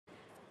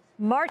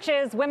March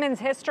is Women's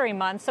History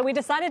Month, so we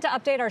decided to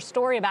update our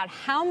story about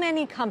how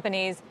many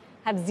companies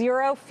have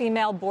zero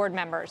female board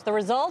members. The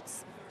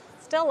results?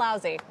 Still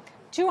lousy.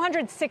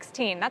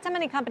 216. That's how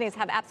many companies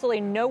have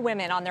absolutely no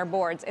women on their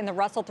boards in the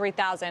Russell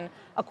 3000,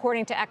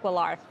 according to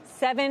Equilar.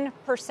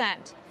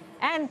 7%.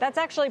 And that's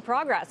actually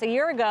progress. A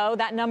year ago,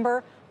 that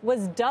number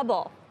was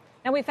double.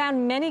 Now, we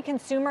found many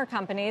consumer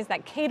companies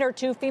that cater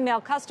to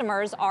female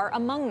customers are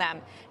among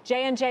them.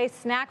 J&J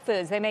Snack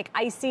Foods, they make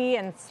icy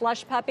and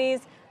slush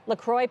puppies.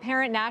 LaCroix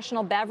Parent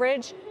National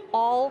Beverage,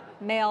 all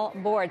male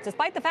boards,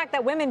 despite the fact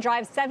that women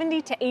drive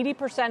 70 to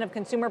 80% of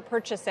consumer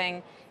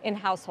purchasing in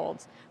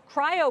households.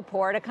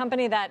 Cryoport, a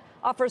company that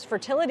offers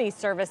fertility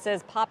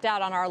services, popped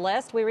out on our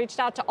list. We reached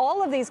out to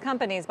all of these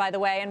companies, by the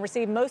way, and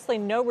received mostly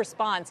no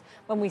response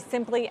when we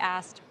simply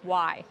asked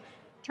why.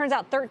 Turns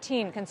out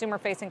 13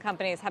 consumer-facing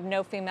companies have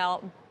no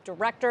female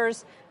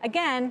directors.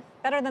 Again,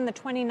 better than the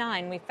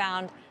 29 we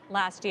found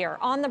last year.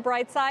 On the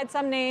bright side,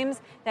 some names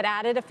that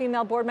added a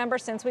female board member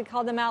since we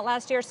called them out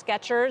last year: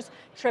 Skechers,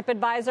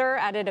 TripAdvisor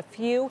added a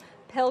few,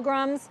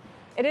 Pilgrims.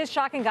 It is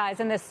shocking, guys,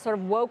 in this sort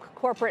of woke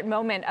corporate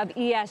moment of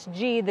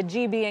ESG, the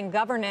G being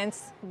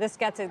governance. This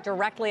gets it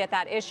directly at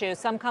that issue.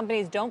 Some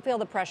companies don't feel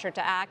the pressure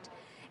to act.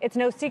 It's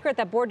no secret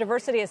that board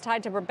diversity is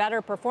tied to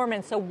better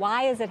performance. So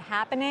why is it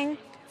happening?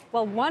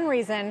 Well, one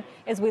reason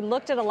is we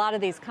looked at a lot of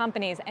these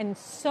companies, and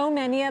so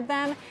many of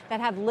them that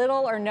have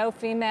little or no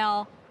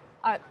female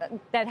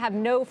that have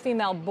no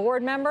female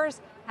board members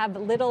have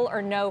little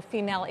or no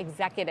female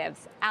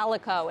executives.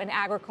 Alico, an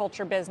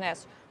agriculture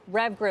business.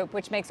 Rev Group,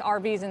 which makes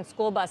RVs and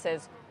school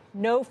buses.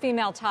 No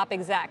female top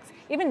execs.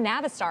 Even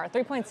Navistar, a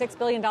 $3.6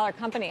 billion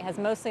company, has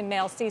mostly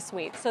male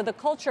C-suite. So the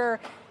culture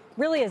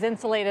really is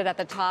insulated at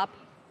the top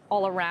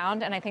all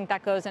around, and I think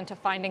that goes into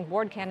finding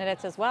board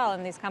candidates as well,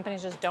 and these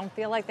companies just don't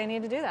feel like they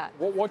need to do that.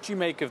 What do you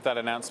make of that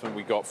announcement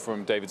we got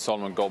from David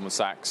Solomon, Goldman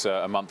Sachs,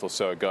 a month or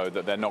so ago,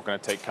 that they're not going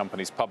to take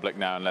companies public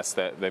now unless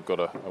they've got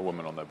a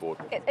woman on their board?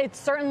 It's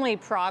certainly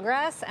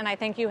progress, and I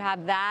think you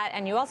have that,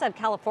 and you also have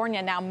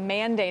California now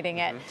mandating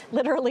it,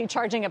 literally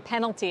charging a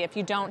penalty if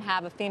you don't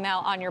have a female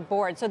on your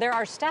board. So there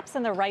are steps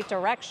in the right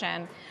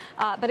direction,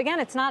 but again,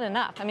 it's not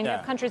enough. I mean, you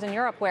have countries in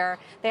Europe where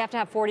they have to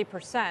have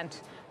 40%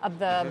 of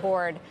the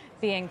board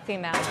being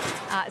female.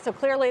 So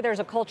clearly there's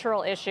a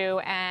cultural issue,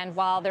 and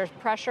while there's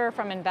pressure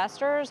from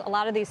investors, a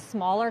lot of these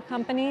smaller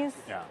companies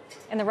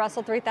in the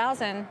Russell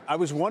 3000. I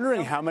was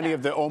wondering how many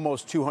of the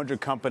almost 200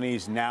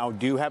 companies now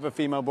do have a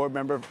female board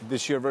member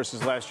this year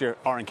versus last year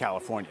are in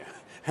California.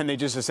 And they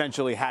just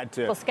essentially had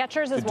to. Well,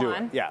 Skechers is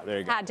one. Yeah, there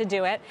you go. Had to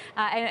do it.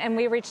 And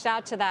we reached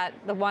out to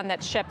the one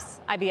that ships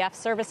IVF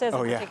services in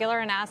particular,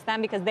 and asked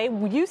them, because they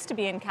used to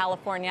be in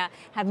California,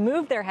 have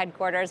moved their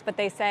headquarters, but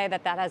they say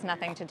that has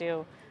nothing to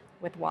do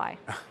with why.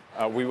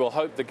 We will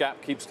hope the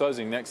gap keeps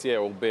closing next year,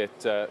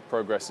 albeit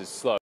progress is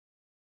slow.